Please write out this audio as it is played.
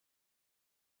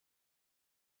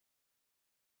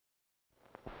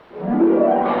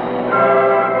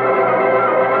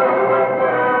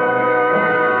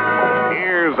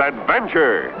Here's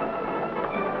adventure.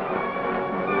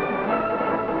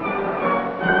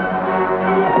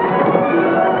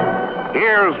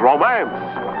 Here's romance.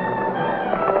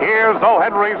 Here's O.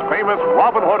 Henry's famous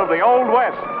Robin Hood of the Old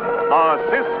West, the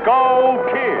Cisco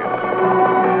Kid.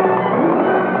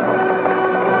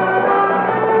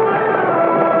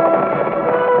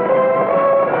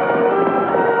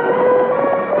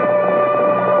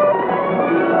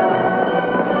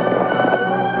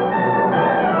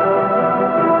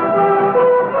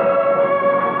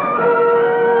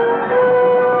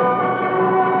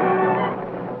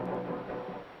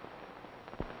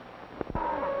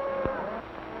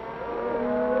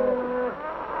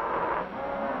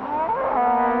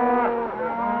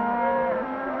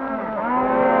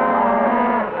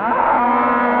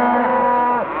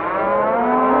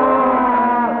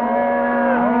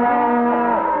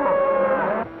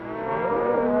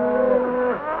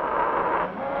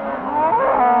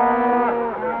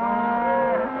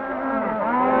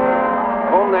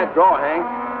 Draw, Hank.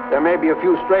 There may be a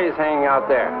few strays hanging out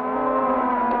there.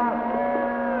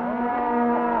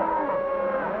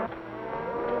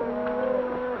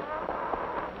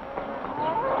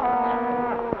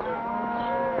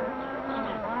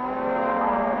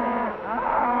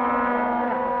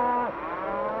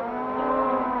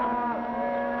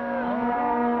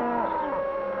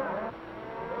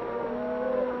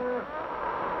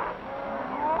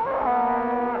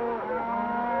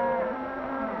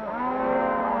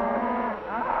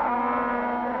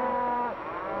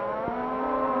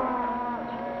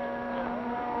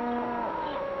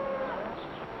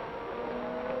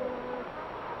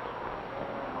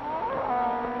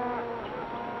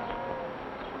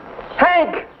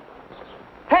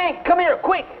 Hank, come here,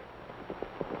 quick!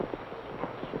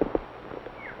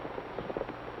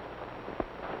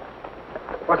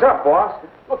 What's up, boss?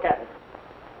 Look at it.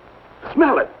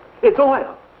 Smell it. It's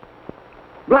oil.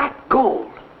 Black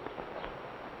gold.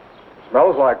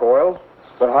 Smells like oil,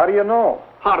 but how do you know?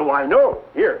 How do I know?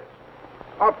 Here,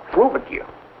 I'll prove it to you.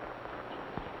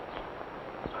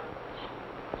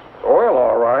 Oil,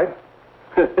 all right.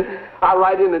 I'll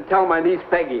ride in and tell my niece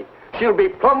Peggy. She'll be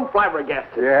plumb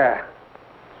flabbergasted. Yeah.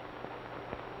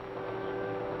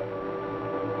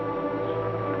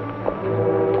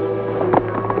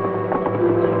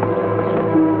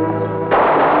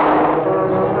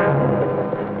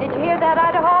 Did you hear that,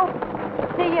 Idaho?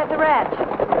 See you at the ranch.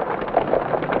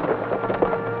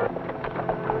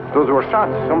 Those were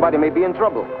shots. Somebody may be in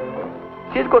trouble.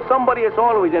 Cisco, somebody is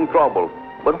always in trouble.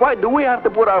 But why do we have to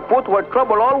put our foot where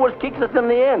trouble always kicks us in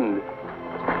the end?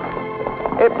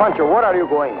 Hey, Poncho, where are you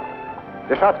going?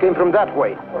 The shots came from that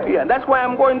way. Yeah, that's why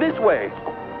I'm going this way.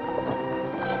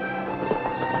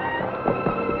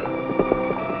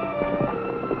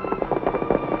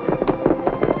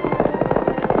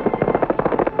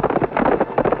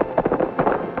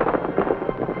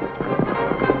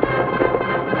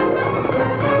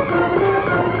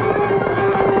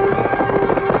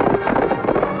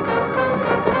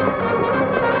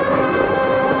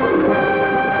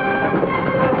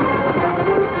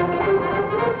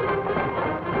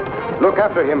 Look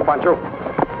after him, Poncho.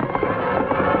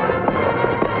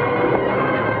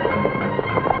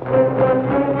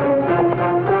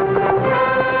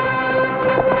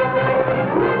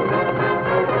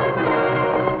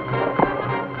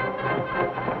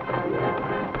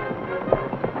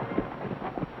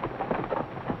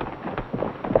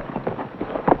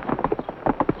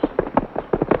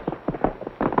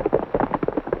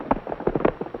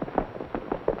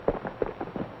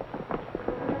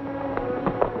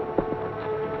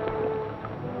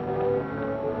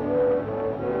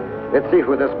 Let's see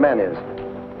who this man is.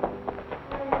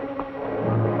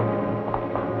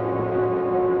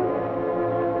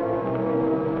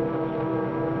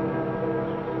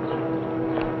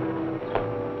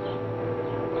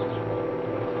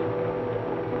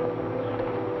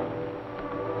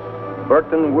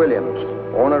 Burton Williams,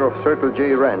 owner of Circle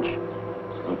J Ranch.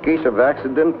 In case of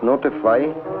accident, notify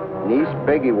niece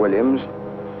Peggy Williams,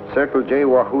 Circle J,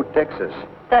 Wahoo, Texas.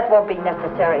 That won't be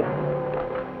necessary.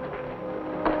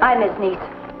 I'm his niece.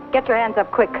 Get your hands up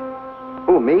quick.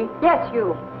 Who, me? Yes,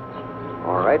 you.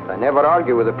 All right, I never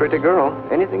argue with a pretty girl.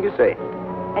 Anything you say.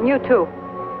 And you, too.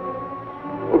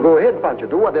 Well, go ahead, Poncho.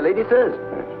 Do what the lady says.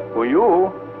 For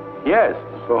you? Yes.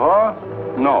 For her?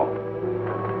 No.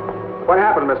 What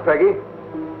happened, Miss Peggy?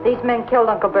 These men killed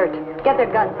Uncle Bert. Get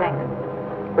their guns, Hank.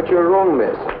 But you're wrong,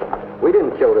 miss. We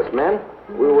didn't kill this man.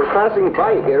 We were passing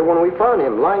by here when we found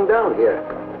him lying down here.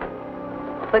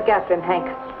 Look after him, Hank.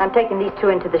 I'm taking these two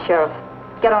into the sheriff.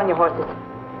 Get on your horses.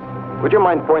 Would you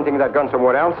mind pointing that gun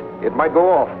somewhere else? It might go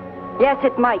off. Yes,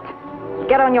 it might.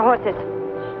 Get on your horses.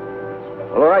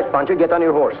 All right, Poncho, get on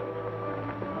your horse.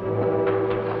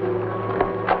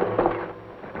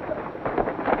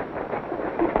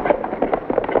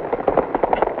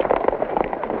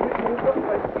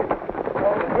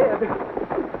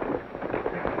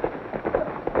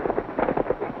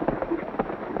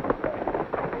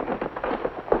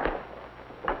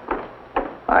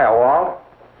 Hiya, Walt.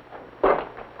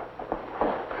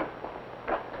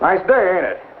 Nice day, ain't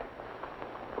it?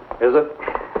 Is it?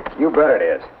 You bet it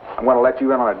is. I'm going to let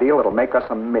you in on a deal that'll make us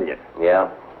 $1 million. Yeah.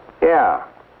 Yeah.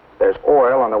 There's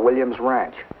oil on the Williams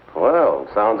ranch. Well,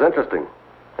 sounds interesting.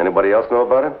 Anybody else know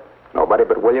about it? Nobody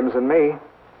but Williams and me.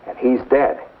 And he's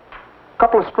dead. A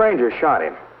couple of strangers shot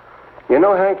him. You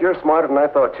know, Hank, you're smarter than I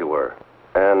thought you were.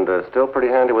 And still pretty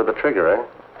handy with the trigger, eh?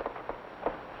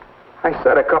 I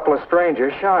said a couple of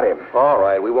strangers shot him. All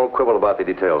right, we won't quibble about the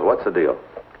details. What's the deal?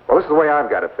 Well, this is the way I've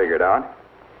got it figured out.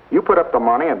 You put up the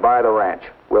money and buy the ranch.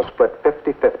 We'll split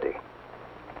 50-50.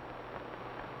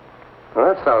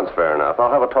 Well, that sounds fair enough.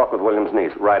 I'll have a talk with William's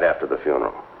niece right after the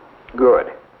funeral.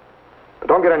 Good. But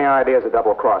don't get any ideas of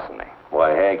double-crossing me.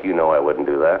 Why, Hank, you know I wouldn't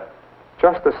do that.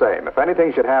 Just the same, if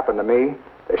anything should happen to me,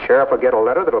 the sheriff will get a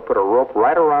letter that'll put a rope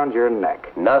right around your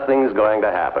neck. Nothing's going to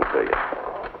happen to you.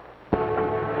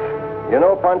 You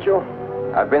know, Poncho,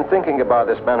 I've been thinking about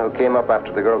this man who came up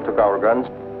after the girl took our guns.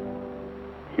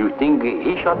 You think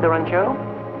he shot the ranchero?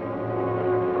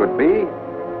 Could be.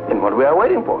 Then what we are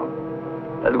waiting for?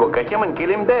 Let's go catch him and kill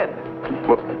him dead.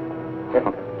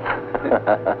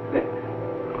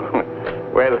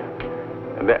 Well,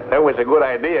 that was a good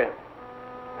idea.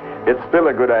 It's still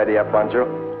a good idea, Poncho.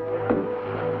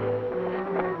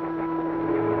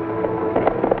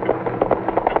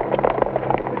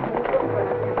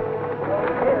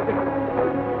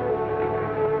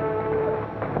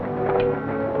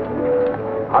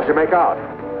 How'd you make out?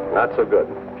 Not so good.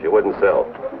 She wouldn't sell.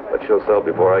 But she'll sell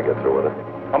before I get through with her.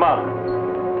 Come on.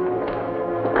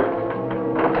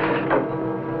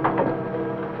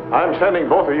 I'm sending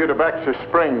both of you to Baxter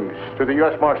Springs, to the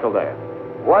U.S. Marshal there.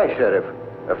 Why, Sheriff?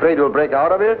 Afraid we'll break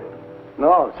out of here?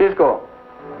 No, Cisco.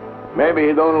 Maybe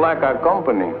he don't like our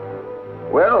company.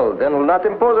 Well, then we'll not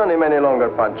impose on him any longer,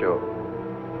 Poncho.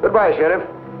 Goodbye, Sheriff.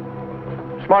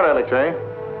 Smart Alex, eh?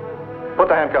 Put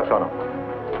the handcuffs on him.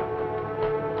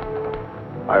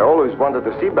 I always wanted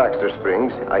to see Baxter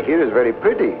Springs. I hear it's very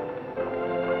pretty.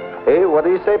 Hey, what do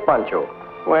you say, Poncho?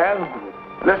 Well,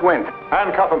 let's win.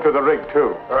 Handcuff him to the rig,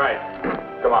 too. All right.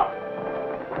 Come on.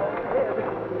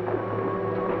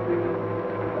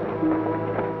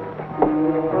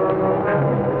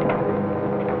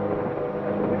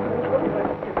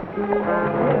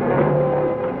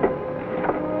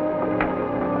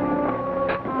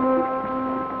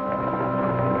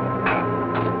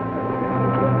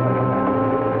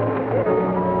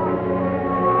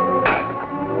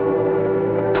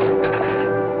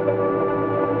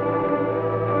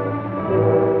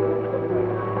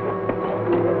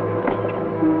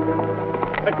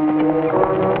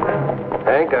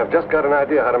 Hank, I've just got an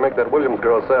idea how to make that Williams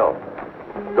girl sell.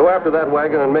 Go after that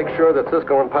wagon and make sure that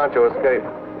Cisco and Poncho escape.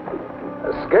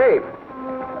 Escape?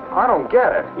 I don't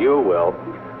get it. You will.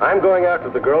 I'm going after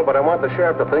the girl, but I want the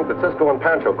sheriff to think that Cisco and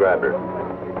Poncho grabbed her.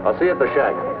 I'll see you at the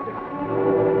shack.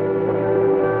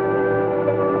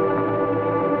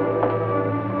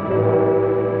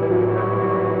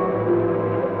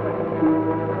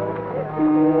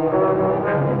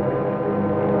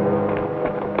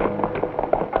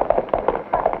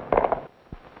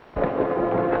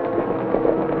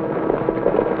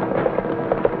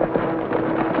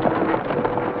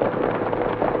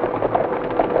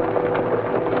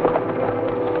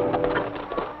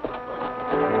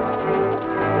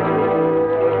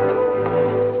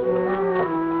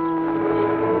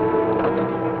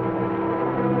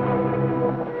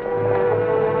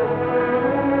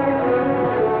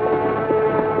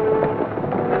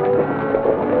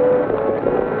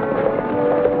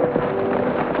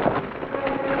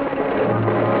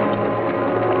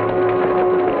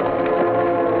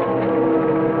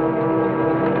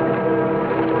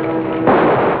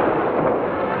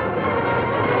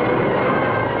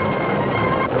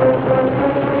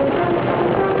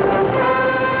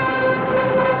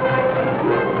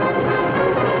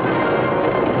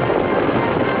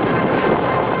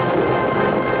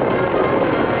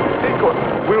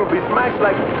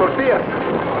 Like tortillas.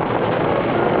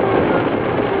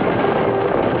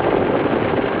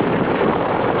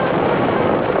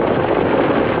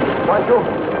 Poncho,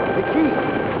 the key.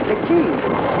 The key.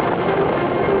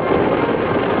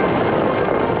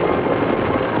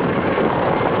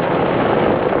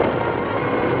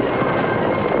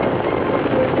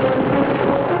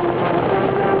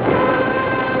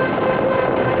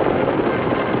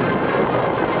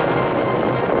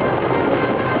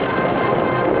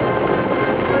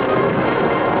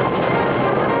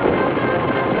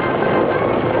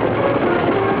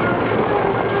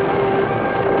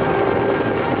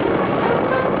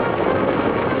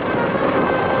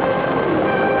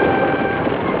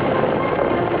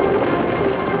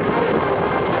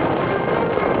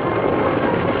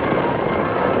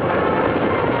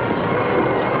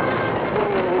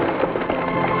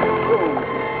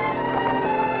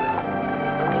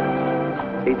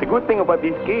 The good thing about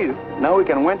these keys, now we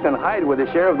can went and hide where the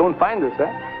sheriff don't find us,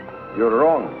 eh? You're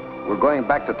wrong. We're going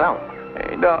back to town.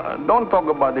 Hey, don't talk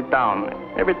about the town.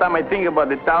 Every time I think about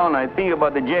the town, I think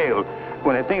about the jail.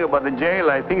 When I think about the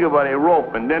jail, I think about a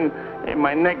rope, and then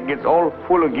my neck gets all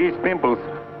full of grease pimples.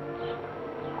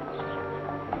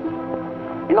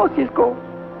 You know, Cisco,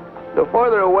 the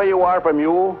farther away you are from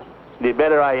you, the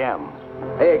better I am.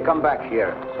 Hey, come back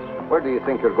here. Where do you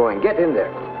think you're going? Get in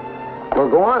there. Well,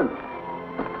 go on.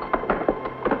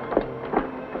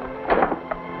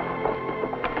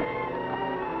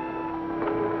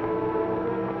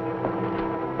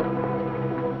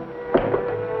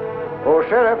 Oh,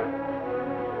 Sheriff.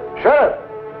 Sheriff!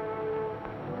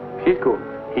 Cisco,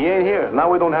 he ain't here.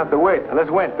 Now we don't have to wait. Let's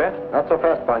wait, Pet. Not so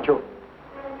fast, Poncho.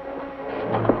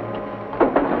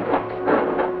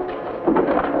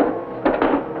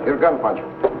 Your gun, Poncho.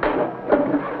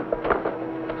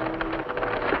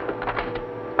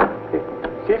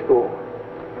 Cisco,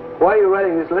 why are you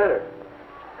writing this letter?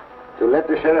 To let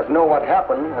the sheriff know what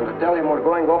happened and to tell him we're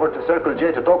going over to Circle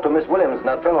J to talk to Miss Williams and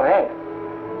that fellow Hank.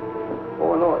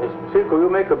 Oh, no, Cisco, you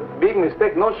make a big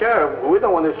mistake. No, Sheriff, we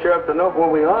don't want the sheriff to know where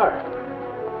we are.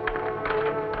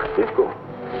 Cisco,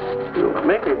 you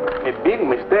make a big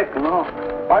mistake, no.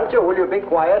 Poncho, will you be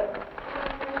quiet?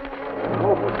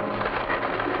 No, but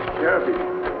Sheriff is...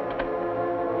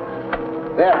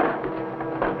 There.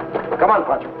 Come on,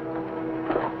 Poncho.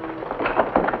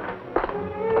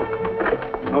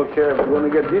 No, Sheriff, we're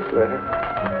going to get this letter.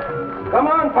 Come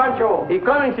on, Poncho. He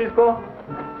coming, Cisco.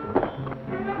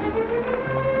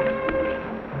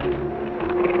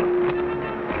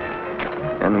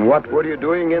 And what were you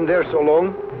doing in there so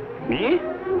long? Me?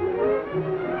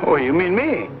 Oh, you mean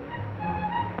me?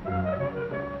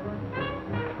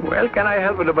 Well, can I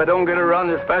help it if I don't get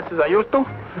around as fast as I used to?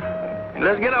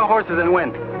 Let's get our horses and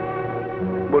went.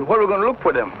 But where are we going to look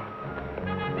for them?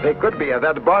 They could be at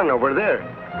that barn over there.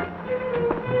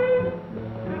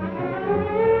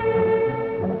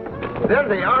 There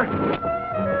they are.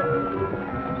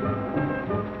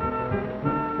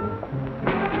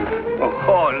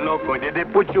 Oh, loco, did they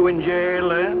put you in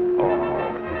jail, eh? Oh.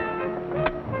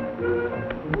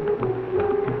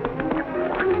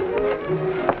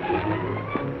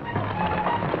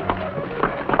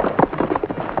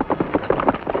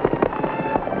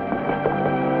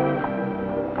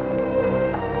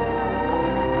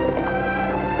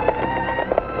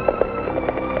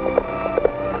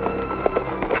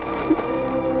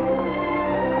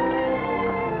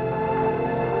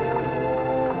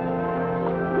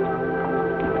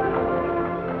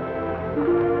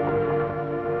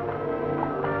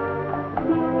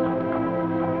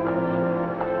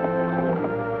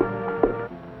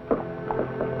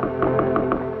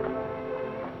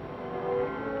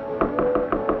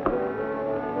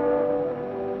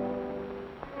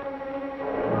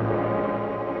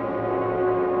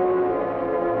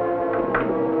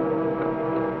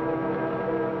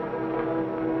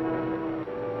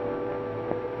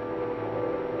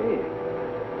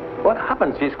 What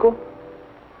happened, Cisco?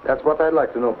 That's what I'd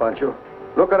like to know, Poncho.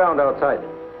 Look around outside.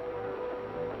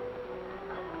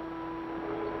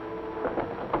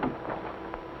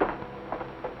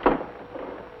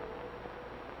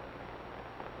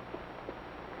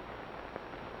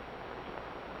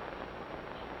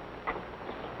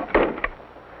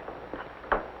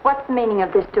 What's the meaning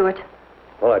of this, Stewart?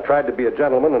 Well, I tried to be a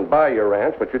gentleman and buy your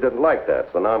ranch, but you didn't like that,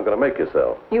 so now I'm going to make you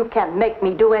sell. You can't make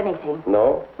me do anything.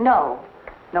 No? No.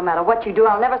 No matter what you do,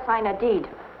 I'll never sign a deed.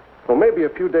 Well, maybe a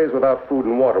few days without food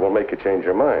and water will make you change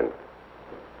your mind.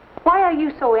 Why are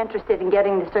you so interested in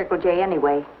getting the Circle J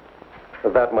anyway?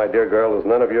 That, my dear girl, is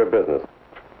none of your business.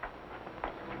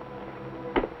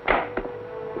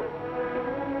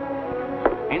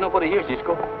 Ain't nobody here,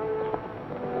 Cisco.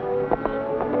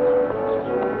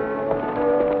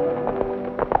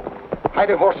 Hide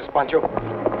the horses, Poncho.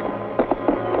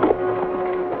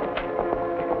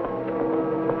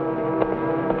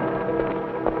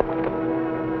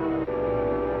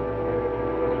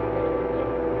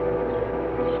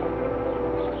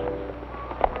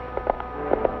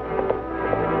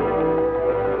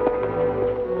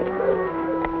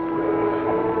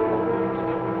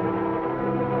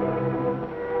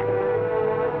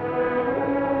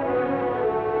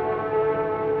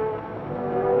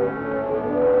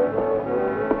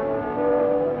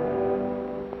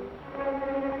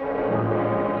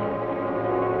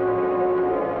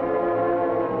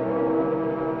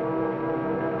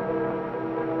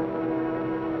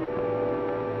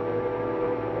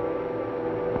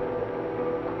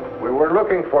 We're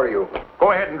looking for you.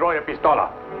 Go ahead and draw your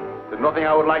pistola. There's nothing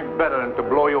I would like better than to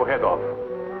blow your head off.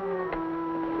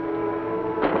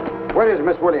 Where is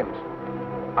Miss Williams?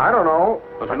 I don't know.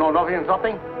 Does he know nothing and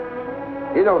something?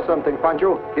 He knows something,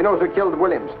 Poncho. He knows who killed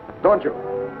Williams, don't you?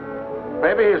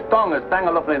 Maybe his tongue is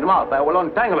tangled up in his mouth. I will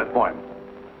untangle it for him.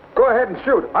 Go ahead and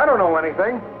shoot. I don't know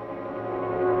anything.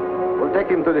 We'll take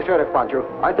him to the sheriff, Poncho.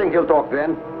 I think he'll talk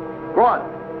then. Go on.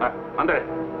 Andre.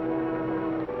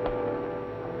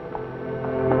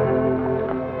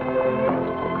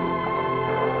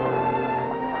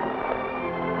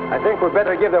 I think we'd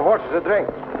better give the horses a drink.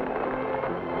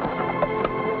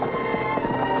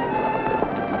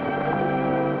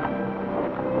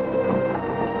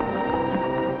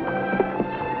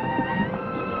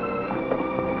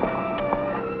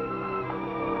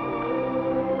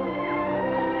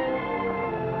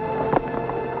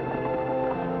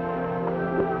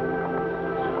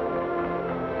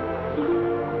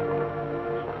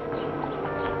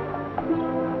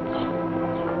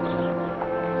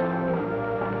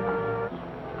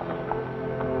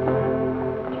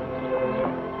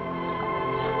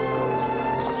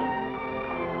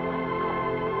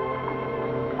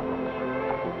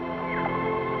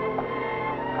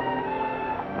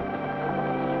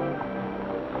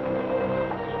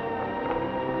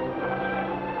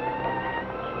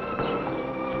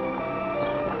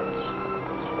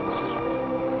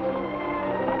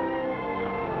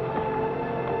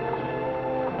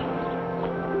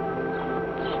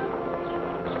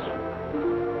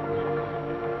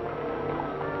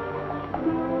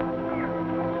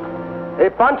 Hey,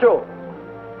 Poncho,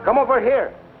 come over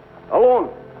here.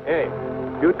 Alone. Hey,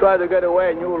 you try to get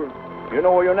away and you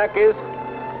know where your neck is?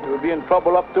 You'll be in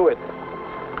trouble up to it.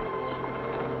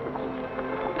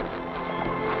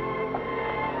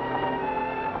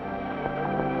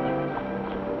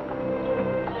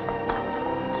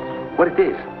 What it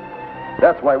is?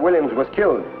 That's why Williams was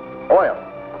killed. Oil.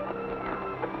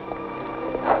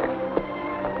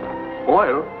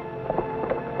 Oil?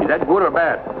 Is that good or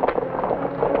bad?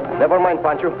 Never mind,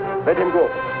 Poncho. Let him go.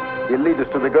 He'll lead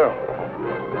us to the girl.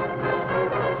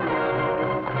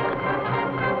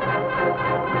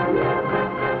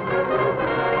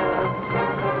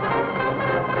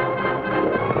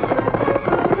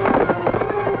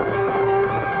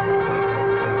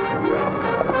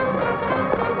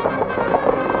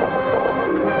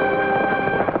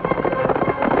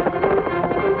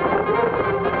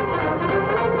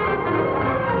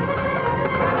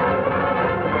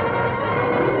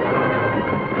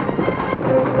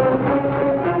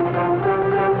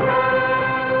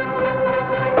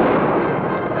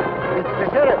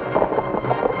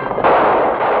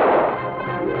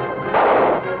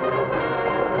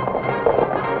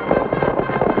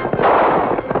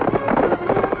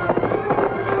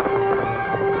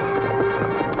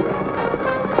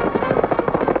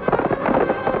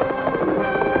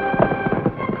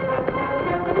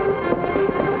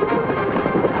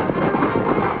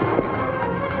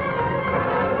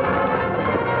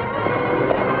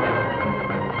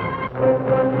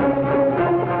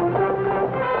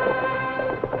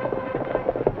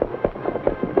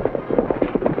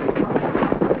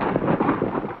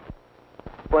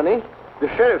 Funny, the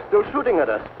sheriff's still shooting at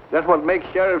us. That's what makes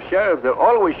sheriffs sheriffs. They're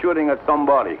always shooting at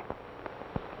somebody.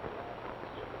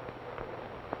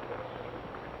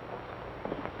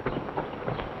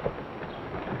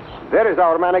 There is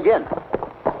our man again.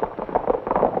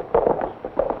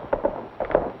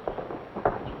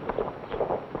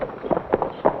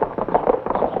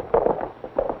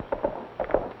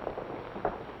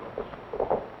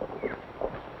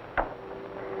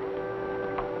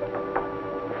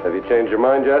 Have you changed your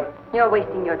mind yet? You're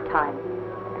wasting your time.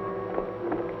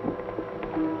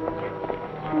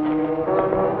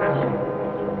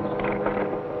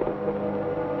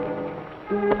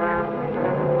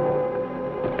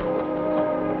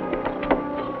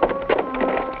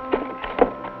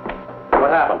 What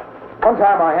happened?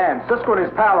 Untie my hands. Cisco and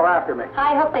his pal are after me.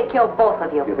 I hope they kill both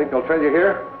of you. You think they'll trail you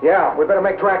here? Yeah, we better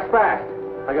make tracks fast.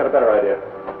 I got a better idea.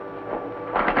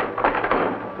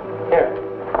 Here.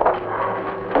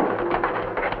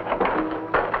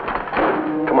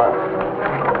 Come on.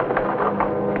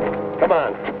 Come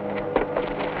on.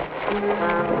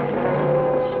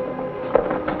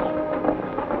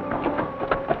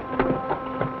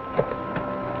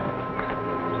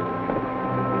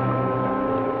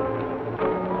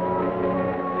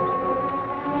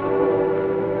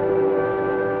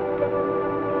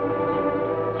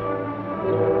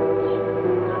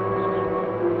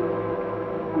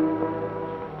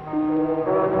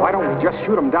 Why don't we just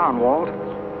shoot him down, Walt?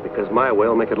 Because my way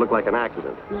will make it look like an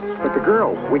accident. But the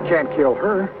girl, we can't kill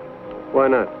her. Why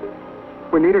not?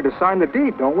 We need her to sign the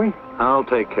deed, don't we? I'll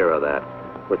take care of that.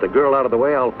 With the girl out of the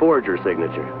way, I'll forge her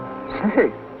signature.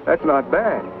 Say, That's not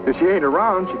bad. If she ain't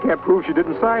around, she can't prove she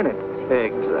didn't sign it.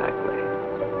 Exactly.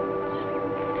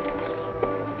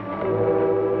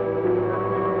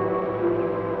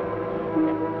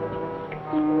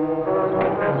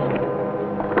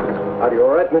 Are you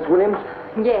all right, Miss Williams?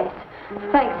 Yes.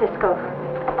 Thanks, Cisco.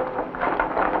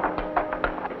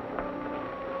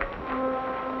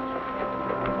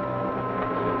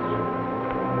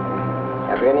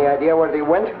 Have you any idea where they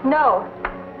went? No.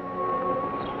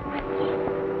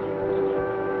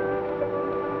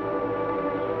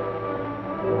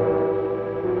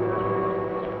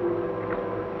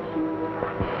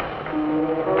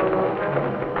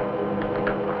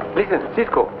 Listen,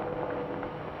 Cisco.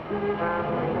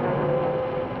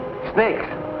 Snakes.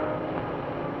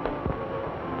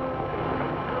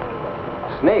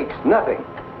 Snakes, nothing.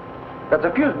 That's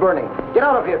a fuse burning. Get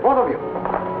out of here, both of you.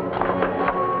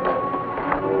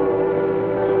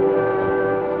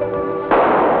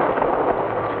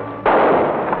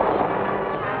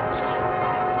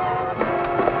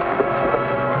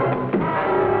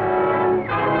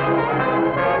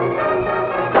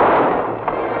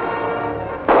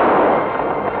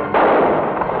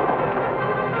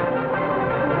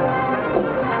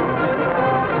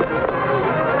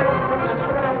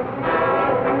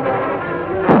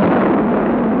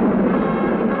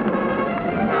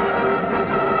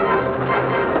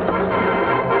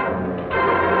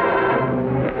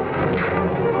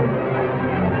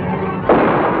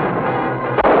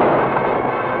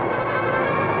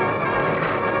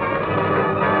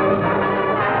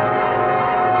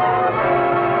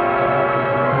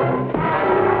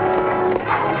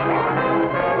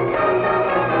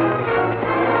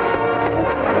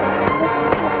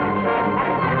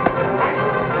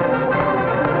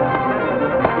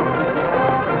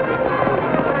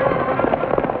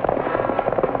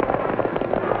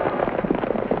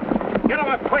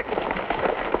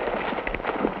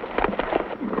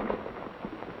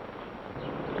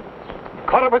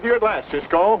 With you at last,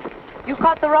 Cisco. You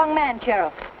caught the wrong man,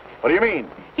 Sheriff. What do you mean?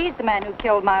 He's the man who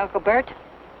killed my Uncle Bert.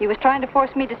 He was trying to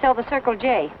force me to sell the Circle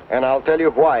J. And I'll tell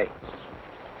you why.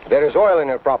 There is oil in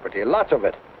your property, lots of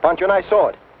it. Poncho and I saw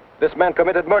it. This man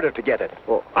committed murder to get it.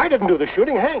 Well, I didn't do the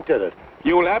shooting. Hank did it.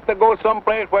 You'll have to go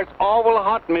someplace where it's awful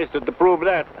hot, mister, to prove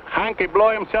that. Hank could blow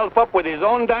himself up with his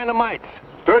own dynamite.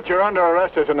 Stewart, you're under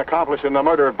arrest as an accomplice in the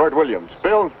murder of Bert Williams.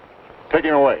 Bill, take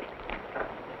him away.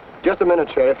 Just a minute,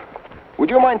 Sheriff. Would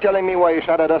you mind telling me why you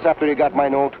shot at us after you got my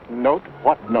note? Note?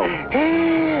 What note?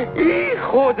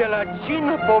 Hijo de la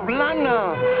China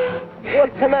poblana.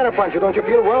 What's the matter, Poncho? Don't you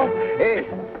feel well? Hey,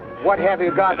 what have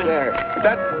you got there?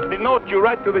 That's the note you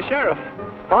write to the sheriff.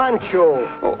 Poncho.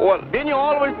 Oh, well, didn't you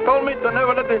always tell me to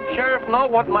never let the sheriff know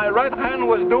what my right hand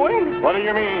was doing? What do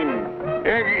you mean?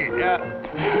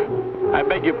 I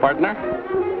beg your partner.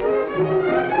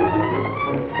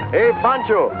 Hey,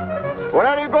 Poncho. Where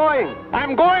are you going?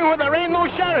 I'm going where there ain't no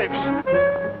sheriffs.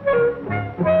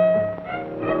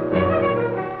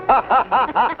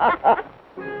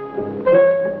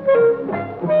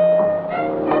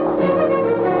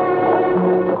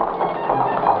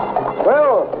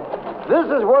 Well, this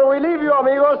is where we leave you,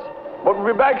 amigos. But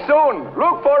we'll be back soon.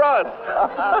 Look for us.